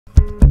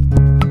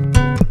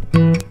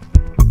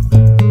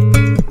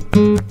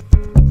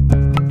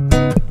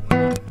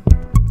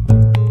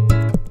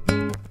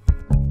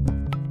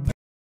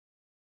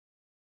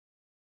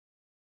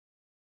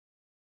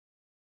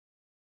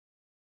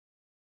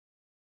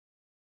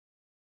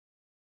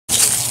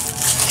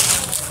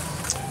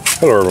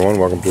Hello everyone,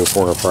 welcome to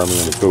Foreigner Farming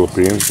in the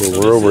Philippines. So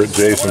we're over at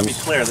Jason's. I want to be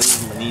clear,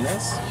 this is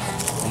Melina's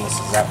and this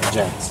is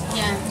Jhen's.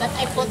 Yeah, but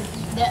I put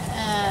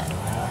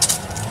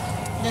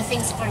the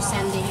things for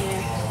sending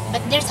here.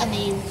 But there's a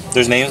name.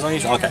 There's names on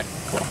each? Okay,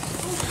 cool.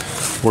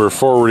 We're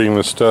forwarding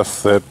the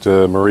stuff that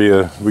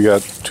Maria, we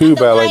got 2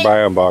 Ballet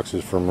Biome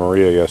boxes from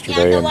Maria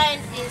yesterday. Yeah, the wine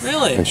is...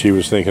 Really? And she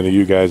was thinking of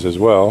you guys as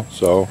well,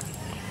 so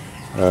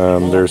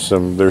there's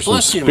some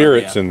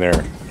spirits in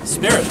there.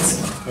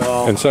 Spirits?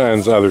 Well, and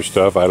sometimes other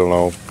stuff, I don't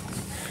know.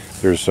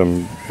 There's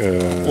some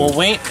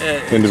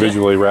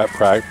individually wrapped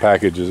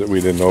packages that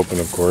we didn't open,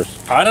 of course.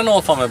 I don't know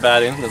if I'm a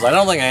bad influence. I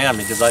don't think I am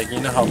because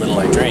you know how little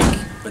I drink.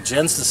 But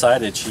Jen's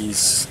decided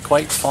she's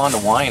quite fond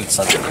of wine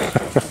suddenly.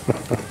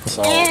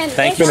 So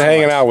thank you. Been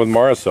hanging out with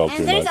Marcel too much.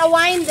 And there's a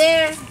wine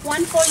there,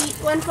 one for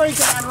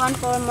Jhen and one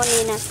for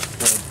Molina.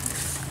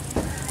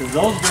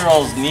 Those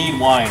girls need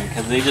wine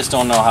because they just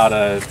don't know how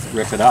to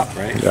rip it up,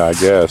 right? Yeah, I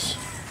guess.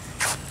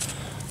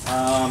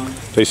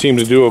 They seem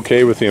to do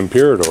okay with the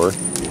Imperador.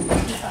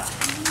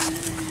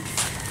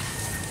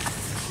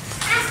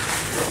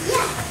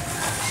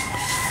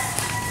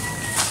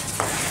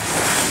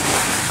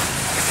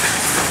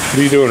 What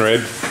are you doing,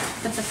 Red?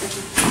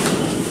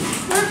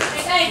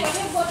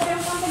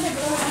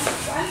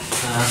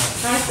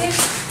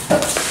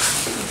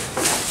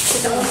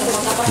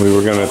 We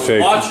were going to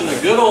take... I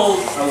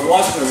was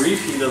watching a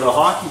repeat of the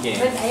hockey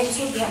game.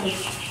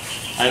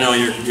 I know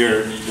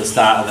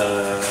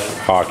the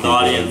hockey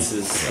audience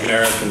is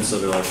American, so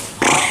they're like,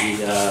 hockey,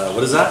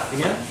 what is that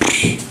again?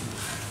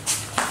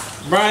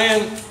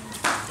 Brian,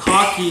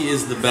 hockey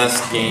is the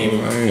best game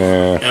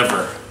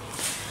ever.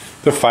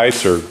 The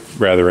fights are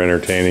rather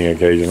entertaining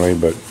occasionally,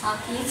 but...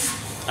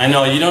 I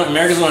know,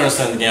 Americans don't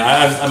understand the game.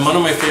 One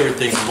of my favorite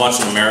things is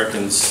watching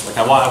Americans. Like,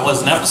 I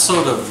was an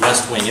episode of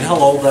West Wing. You know how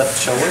old that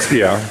show is?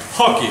 Yeah.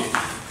 Hockey.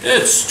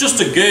 It's just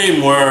a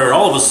game where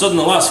all of a sudden,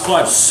 the last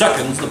 5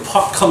 seconds, the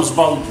puck comes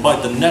by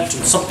the net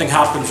and something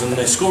happens and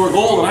they score a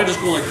goal and I just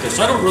go like this.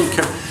 I don't really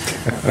care.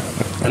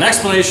 An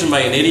explanation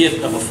by an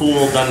idiot of a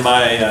fool done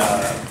by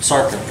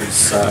Sarkin,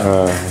 who's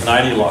an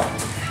ideologue.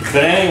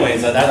 But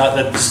anyways,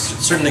 that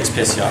certain things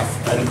piss you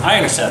off. And I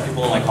understand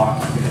people don't like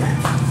hockey.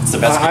 It's the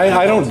best game.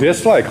 I don't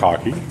dislike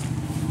hockey.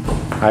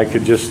 I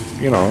could just,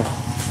 Well,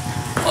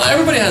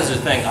 everybody has their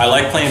thing. I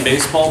like playing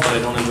baseball, but I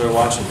don't enjoy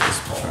watching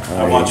baseball.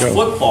 I watch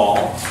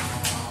football,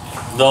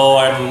 though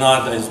I'm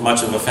not as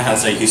much of a fan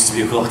as I used to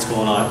be with what's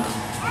going on.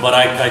 But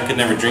I could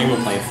never dream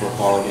of playing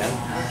football again.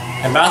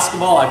 And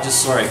basketball,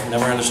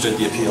 never understood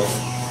the appeal.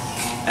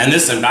 And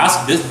this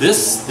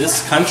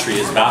country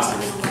is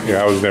basketball.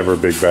 Yeah, I was never a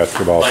big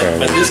basketball fan.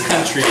 But this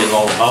country is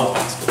all about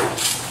basketball.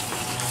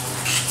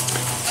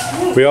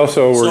 We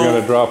also were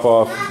going to drop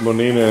off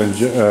Molina and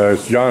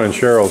John and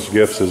Cheryl's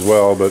gifts as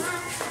well, but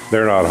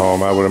they're not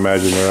home. I would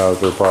imagine they're out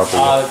at their property.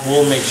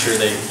 We'll make sure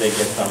they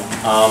get them.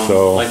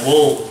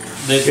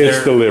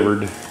 It's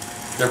delivered.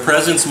 Their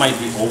presents might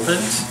be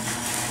opened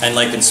and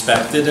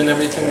inspected and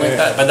everything like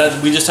that.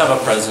 But we just have a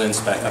present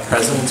inspector.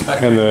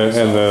 And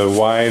the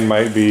wine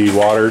might be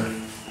watered.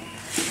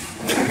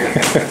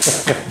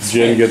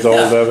 Jhen gets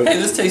hold of it. Hey,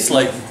 this tastes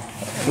like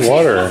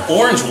water.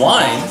 Orange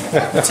wine.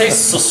 It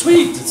tastes so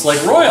sweet. It's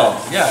like royal.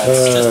 Yeah,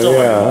 it's just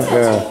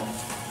yeah.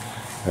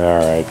 All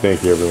right,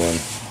 thank you everyone.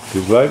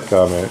 Please like,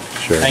 comment,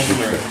 share. Thank you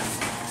very much.